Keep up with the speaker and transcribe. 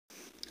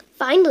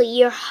Finally,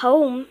 you're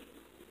home.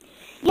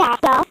 Yeah,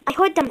 well, I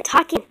heard them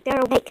talking. They're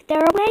awake.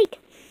 They're awake.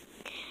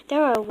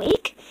 They're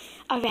awake?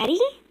 Already?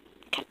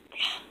 Does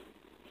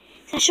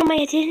that show my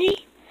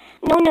identity?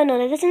 No,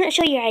 that doesn't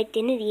show your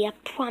identity. I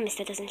promise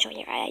that doesn't show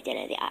your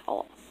identity at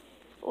all.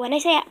 When I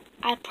say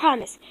I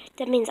promise,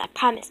 that means I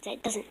promise that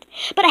it doesn't.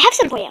 But I have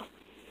some for you.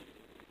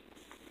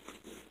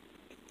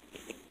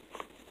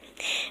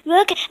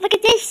 Look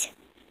at this.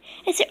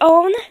 It's your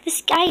own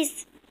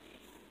disguise.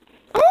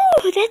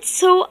 Oh, that's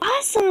so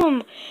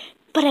awesome.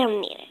 But I don't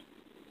need it.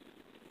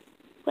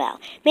 Well,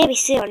 maybe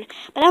soon,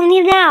 but I don't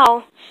need it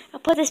now. I'll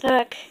put this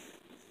back.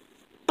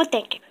 But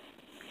thank you.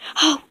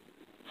 Oh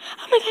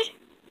my god.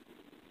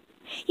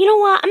 You know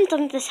what? I'm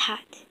done with this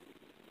hat.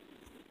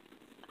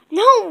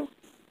 No.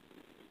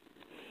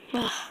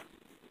 Ugh.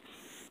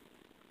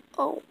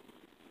 Oh.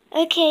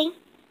 Okay.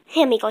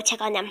 Let me go check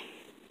on them.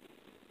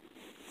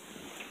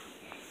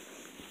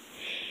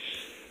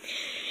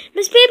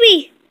 Miss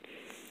Baby,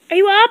 are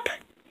you up?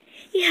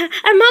 Yeah,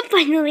 I'm up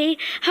finally.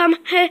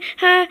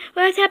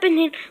 What's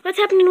happening? What's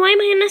happening? Why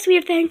am I in this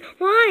weird thing?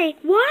 Why?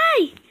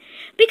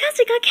 Because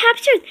I got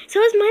captured.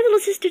 So is my little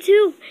sister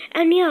too.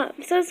 And yeah,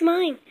 so is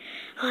mine.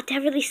 Oh,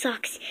 that really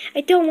sucks. I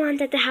don't want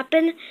that to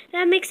happen.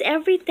 That makes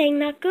everything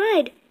not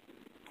good.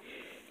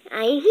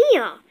 I'm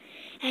here.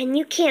 And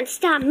you can't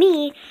stop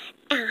me.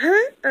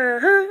 I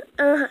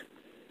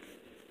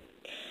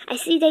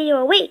see that you're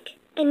awake.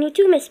 And you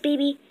too, Miss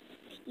Baby.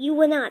 You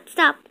will not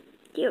stop.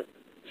 You.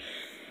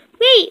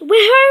 Wait,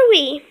 where are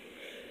we?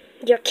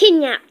 You're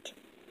kidnapped.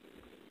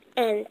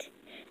 And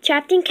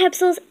trapped in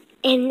capsules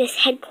in this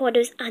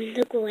headquarters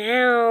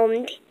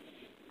underground.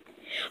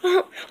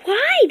 Oh,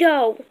 why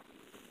though?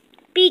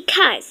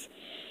 Because,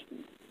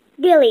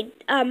 really,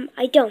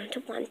 I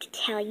don't want to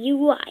tell you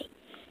why.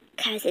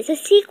 Because it's a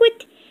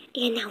secret,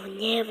 and I'll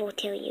never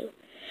tell you.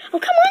 Oh,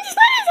 come on, just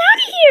let us out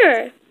of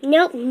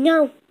here!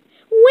 No.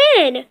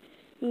 When?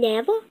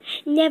 Never,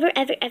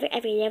 ever,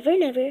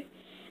 never.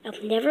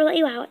 I'll never let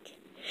you out.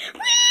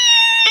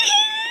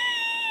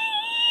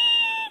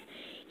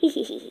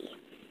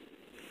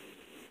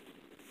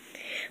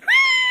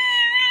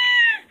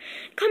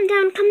 Calm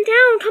down,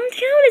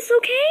 it's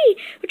okay.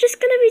 We're just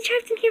gonna be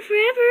trapped in here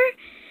forever.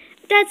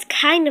 That's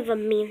kind of a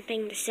mean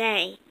thing to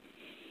say.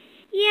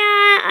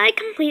 Yeah, I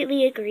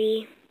completely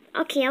agree.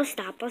 Okay, I'll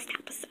stop. I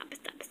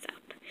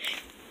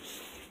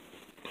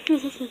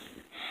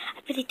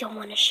really don't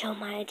want to show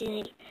my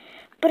identity.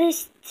 But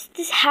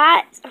this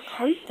hat's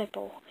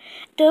uncomfortable.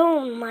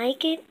 Don't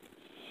like it.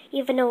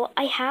 Even though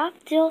I have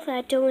still that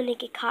I don't want to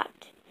get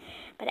caught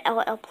by the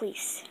LL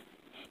police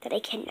that I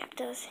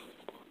kidnapped us.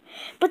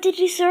 But they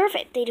deserve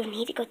it. They don't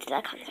need to go to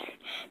that concert.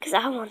 Because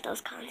I want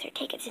those concert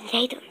tickets and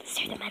they don't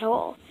deserve them at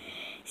all.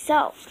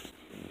 So,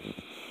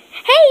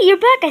 hey, you're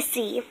back, I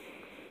see.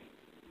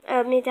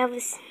 That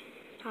was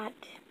not.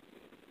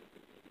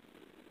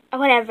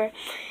 Whatever.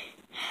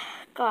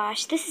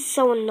 Gosh, this is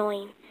so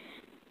annoying.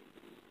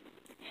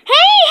 Hey,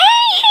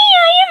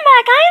 I am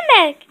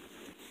back.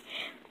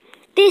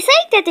 They say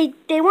that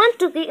they want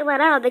to get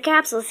let out of the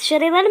capsules.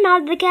 Should I let them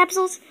out of the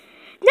capsules?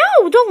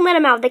 No, don't let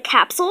them out of the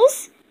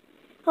capsules.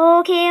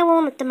 Okay, I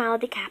won't let them out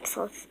of the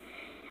capsules.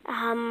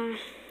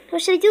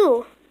 What should I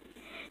do?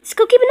 Just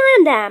go keep an eye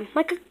on them,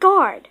 like a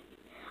guard.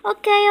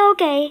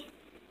 Okay.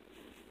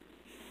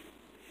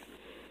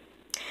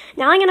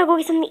 Now I'm gonna go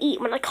get something to eat.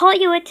 When I call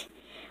you it,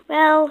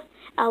 well,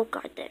 I'll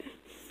guard them.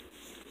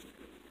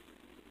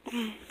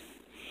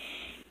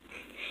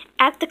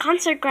 At the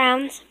concert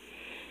grounds.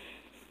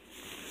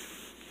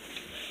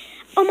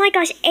 Oh my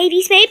gosh,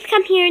 80s babe,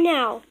 come here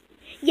now.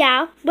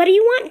 Yeah, what do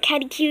you want,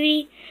 catty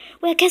cutie?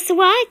 Well, guess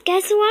what?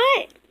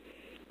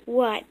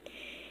 What?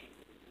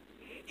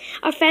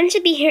 Our friends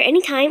should be here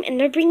anytime, and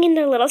they're bringing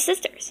their little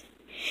sisters.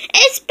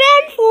 It's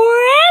been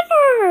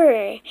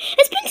forever!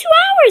 It's been 2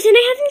 hours, and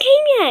they haven't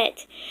came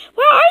yet.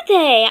 Where are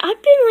they?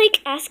 I've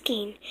been,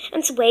 asking.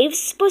 And Wave's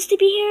supposed to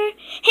be here?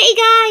 Hey,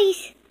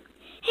 guys!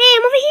 Hey,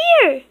 I'm over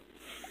here!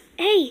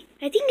 Hey,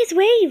 I think it's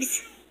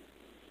Waves.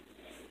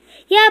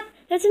 Yep,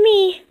 that's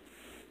me.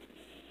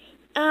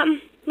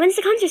 When's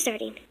the concert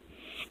starting?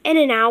 In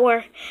an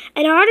hour.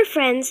 And our other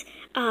friends,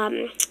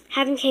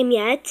 haven't came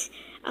yet.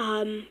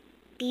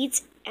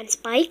 Beats and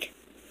Spike.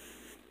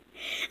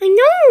 I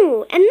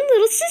know! And the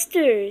little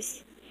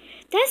sisters.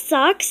 That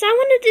sucks. I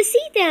wanted to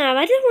see them.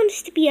 I didn't want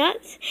this to be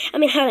us. I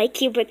mean, I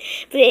like you, but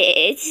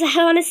it's just,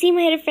 I want to see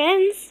my other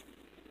friends.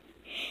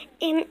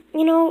 And,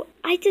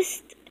 I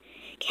just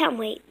can't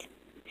wait.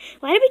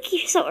 Why did we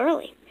keep so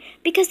early?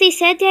 Because they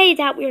said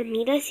that we would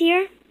meet us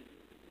here.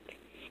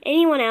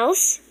 Anyone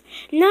else?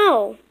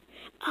 No.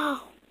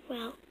 Oh,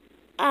 well.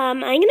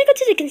 I'm gonna go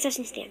to the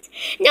concession stands.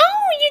 No,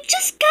 you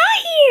just got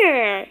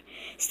here.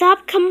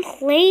 Stop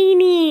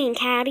complaining,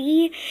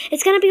 Caddy.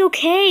 It's gonna be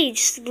okay.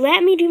 Just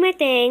let me do my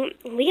thing.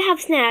 We can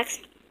have snacks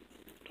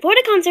for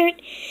the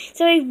concert,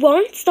 so I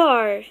won't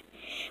starve.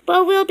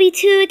 But we'll be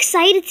too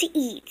excited to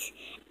eat.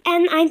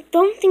 And I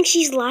don't think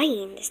she's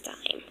lying this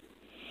time.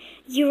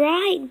 You're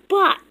right,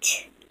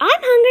 but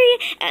I'm hungry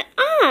and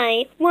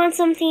I want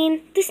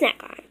something to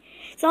snack on.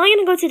 So I'm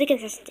gonna go to the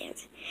concession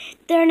stands.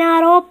 They're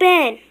not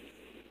open.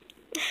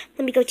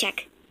 Let me go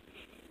check.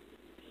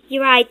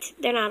 You're right,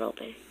 they're not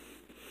open.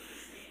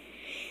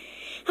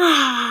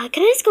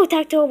 Can I just go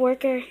talk to a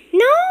worker?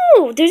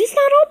 No, they're just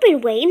not open.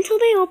 Wait until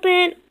they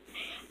open.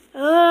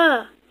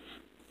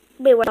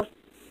 Wait, what?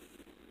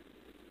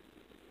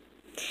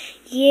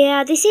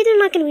 Yeah, they say they're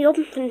not going to be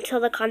open until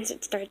the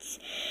concert starts.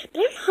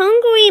 But I'm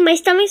hungry. My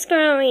stomach's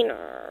growling.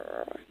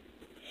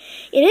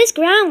 It is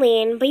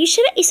growling, but you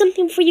should have ate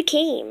something before you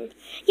came.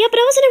 Yeah, but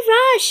I was in a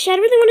rush. I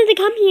really wanted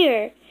to come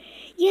here.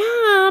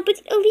 Yeah,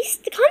 but at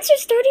least the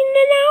concert's starting in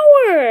an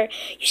hour.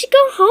 You should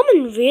go home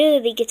and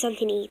really get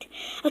something to eat.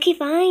 Okay,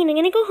 fine. I'm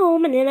going to go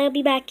home and then I'll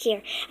be back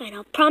here. And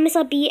I'll promise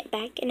I'll be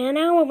back in an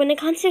hour when the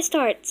concert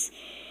starts.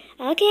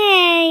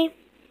 Okay.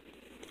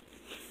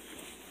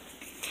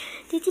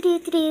 Okay,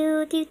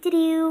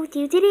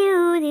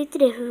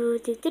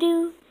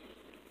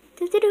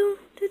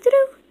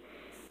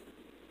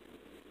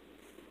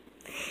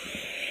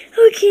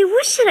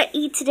 what should I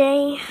eat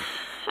today?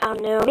 I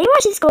don't know. Maybe I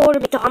should just go order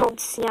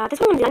McDonald's. Yeah,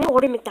 that's what I'm doing. I'm gonna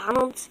order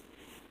McDonald's.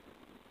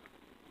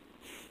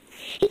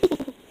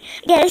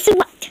 Guess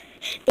what?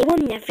 They will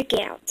never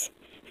get out.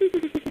 Let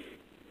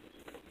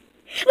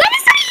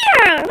us out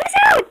here! Let us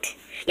out!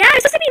 Yeah, I'm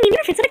supposed to be meeting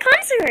my friends at a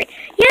concert.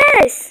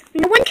 Yes!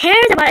 No one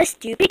cares about a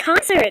stupid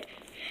concert.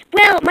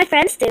 Well, my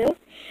friends do.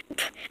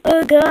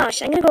 Oh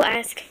gosh, I'm gonna go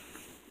ask.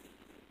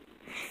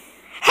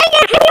 Hey,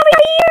 yeah, hey, over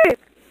here!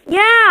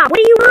 Yeah, what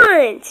do you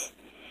want?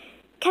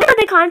 Can I go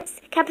to the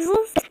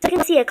capsules so I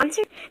can see a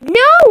concert?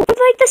 No! For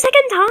like the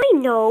second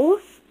time, no.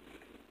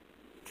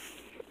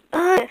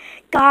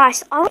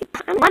 Gosh, all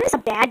I want is a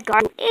bad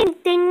garden.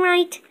 Anything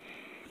right?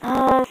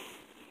 I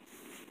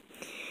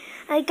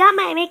got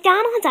my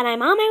McDonald's and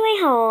I'm on my way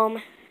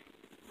home.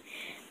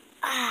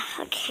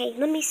 Okay,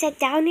 let me sit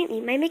down and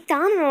eat my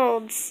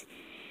McDonald's.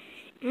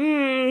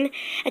 A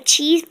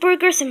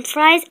cheeseburger, some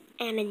fries,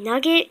 and a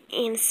nugget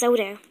and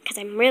soda, because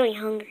I'm really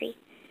hungry.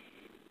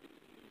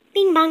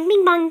 Bing bong,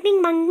 bing bong,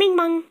 bing bong, bing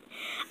bong.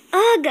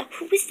 Ugh,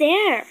 who was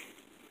there?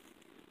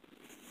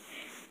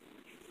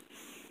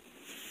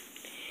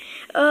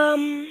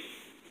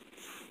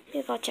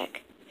 Maybe I'll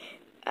check.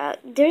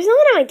 There's no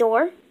one at my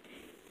door.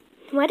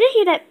 Why did I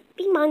hear that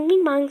bing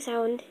bong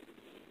sound?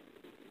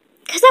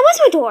 Because that was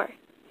my door.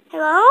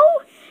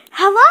 Hello?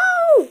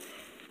 Hello?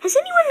 Is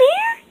anyone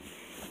there?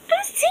 I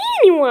don't see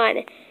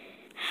anyone.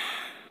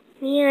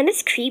 Man,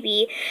 it's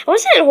creepy. I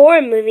watched that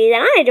horror movie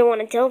that I don't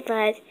want to tell, but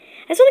I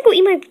just want to go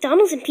eat my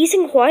McDonald's in peace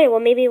and quiet while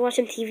maybe watch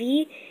some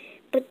TV.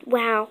 But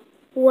wow.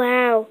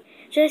 Wow.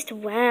 Just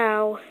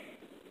wow.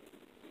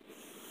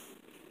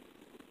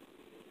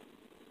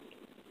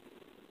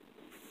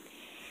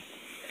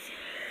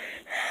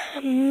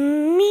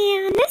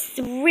 Man, this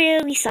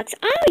really sucks.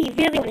 I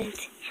really wanted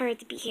her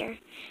to be here.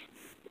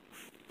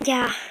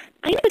 Yeah,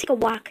 I'm gonna go take a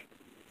walk.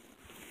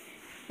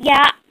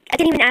 Yeah, I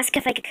didn't even ask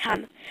if I could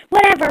come.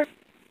 Whatever.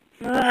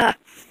 Ugh.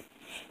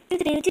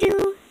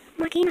 Do-do-do-do-do.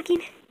 Knocking. What is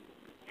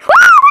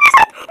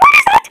that? What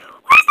is that?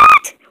 What is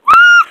that?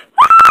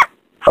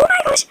 Oh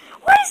my gosh.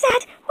 What is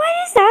that? What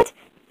is that?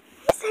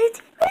 What is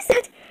that? What is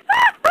that?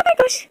 Oh my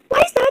gosh.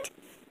 What is that?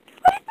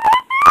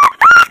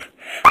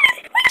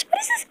 What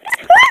is this?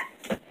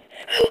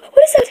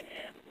 What is that?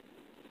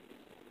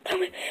 Oh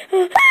my.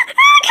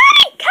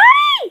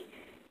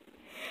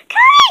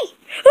 Cody!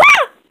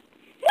 What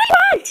do you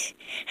want?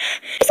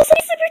 It's so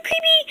super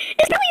creepy.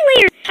 It's really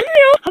later. I don't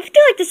know. I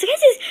feel like this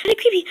guy's is really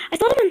creepy. I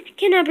saw them on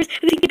kidnappers. I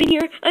think they've been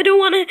here. I don't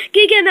want to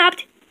get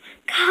kidnapped.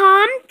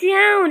 Calm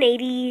down,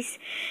 80s.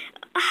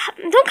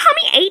 Don't call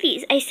me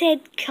 80s. I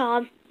said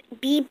calm.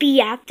 BB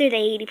after the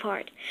 80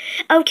 part.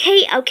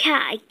 Okay. I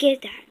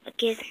get that. Let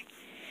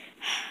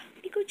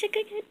me go check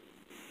again.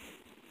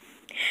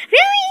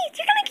 Really?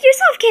 You're gonna get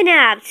yourself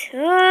kidnapped.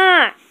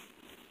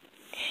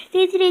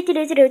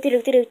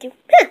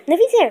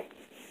 Nothing's there.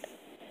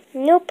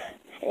 Nope.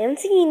 I don't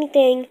see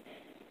anything.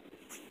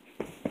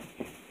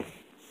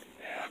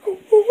 Oh,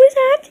 what was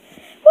that?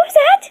 What was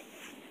that?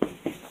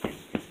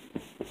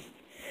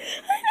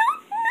 No!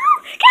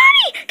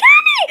 Gabby!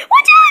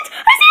 Watch out!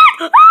 I see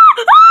it!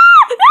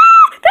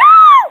 No!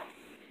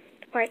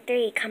 Part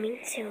 3 coming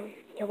soon.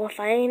 You will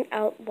find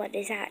out what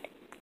is that.